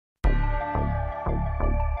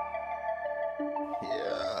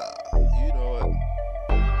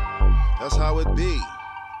That's how it be.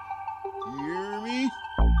 You hear me?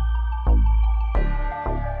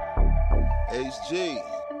 HG.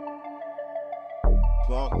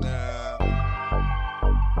 Funk now.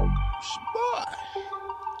 Boy.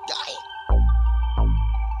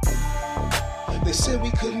 They said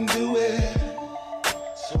we couldn't do it.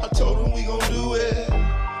 I told them we gon' do it.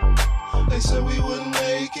 They said we wouldn't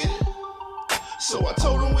make it. So I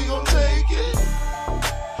told them we gon' take it.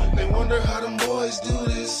 They wonder how them boys do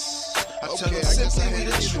this. I tell them simply we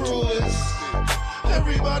the truest.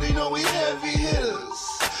 Everybody know we heavy hitters.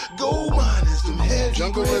 Gold miners, them heavy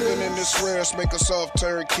Jungle hitters. living in this rares make a soft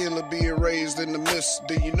turn killer, being raised in the mist.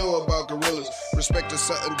 Do you know about gorillas? Respect is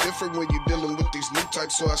something different when you're dealing with these new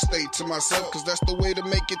types, so I stay to myself, cause that's the way to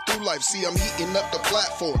make it through life. See, I'm heating up the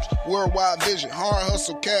platforms, worldwide vision, hard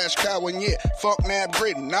hustle, cash cow, and yeah, funk nab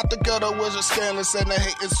gritting. Not the gutter wizard scandalous and the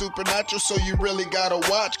hating supernatural, so you really gotta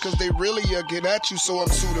watch, cause they really get at you. So I'm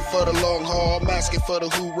suited for the long haul, I'm asking for the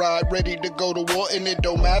who ride, ready to go to war, and it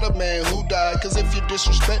don't matter, man, who died, cause if you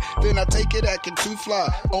disrespect, then I take it acting too fly.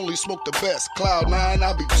 Only smoke the best, cloud nine,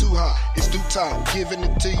 I'll be too high. It's due time, giving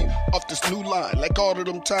it to you off this new line. Like all of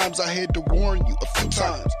them times I had to warn you a few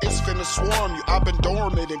times. It's finna swarm you, I've been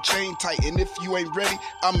dormant and chain tight. And if you ain't ready,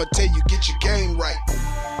 I'ma tell you, get your game right.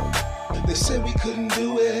 They said we couldn't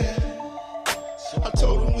do it. I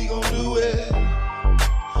told them we gon' do it.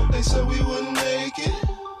 They said we wouldn't make it.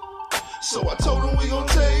 So I told them we gon'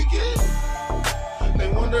 take it.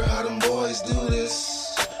 They wonder how them boys do this.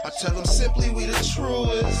 I tell them simply we the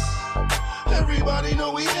truest. Everybody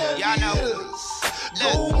know we heavy hitters.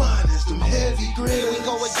 Gold miners, them heavy gritters. Here we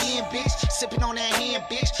go again, bitch. Sipping on that hand,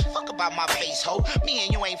 bitch. Fuck about my face, ho. Me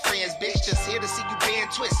and you ain't friends, bitch. Just here to see you bend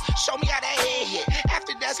twist. Show me how that head hit.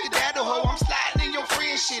 After that, skedaddle, ho. I'm sliding in your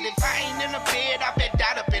friend shit. If I ain't in the bed, I bet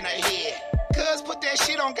that up in her head. Cuz put that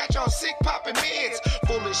shit on, got y'all sick poppin' meds.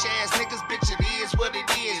 Foolish ass niggas, bitch, it is what it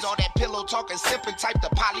is. All that pillow talking, sipping, type the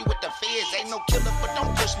poly with the feds. Ain't no killer, but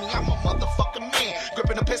don't push me, I'm a motherfucking man.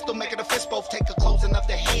 Gripping a pistol, making a fist, both take a closing of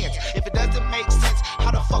the hands. If it doesn't make sense,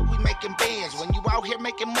 how the fuck we making bands? When you out here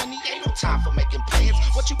making money, ain't no time for making plans.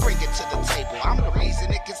 What you bringing to the table? I'm the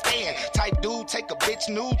reason it can stand. Type dude, take a bitch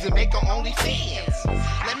nudes and make her OnlyFans.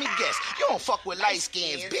 Let me guess, you don't fuck with light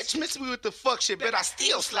skins. Bitch, miss me with the fuck shit, but I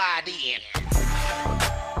still slide in.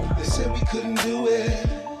 They said we couldn't do it.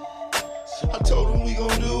 I told them we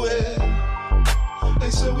gon' do it. They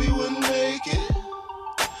said we wouldn't make it.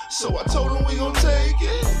 So I told them we gon' take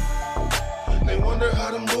it. They wonder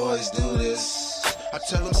how them boys do this. I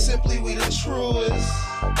tell them simply we the truest.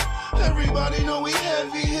 Everybody know we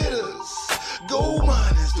heavy hitters. Gold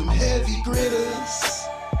miners, them heavy gritters.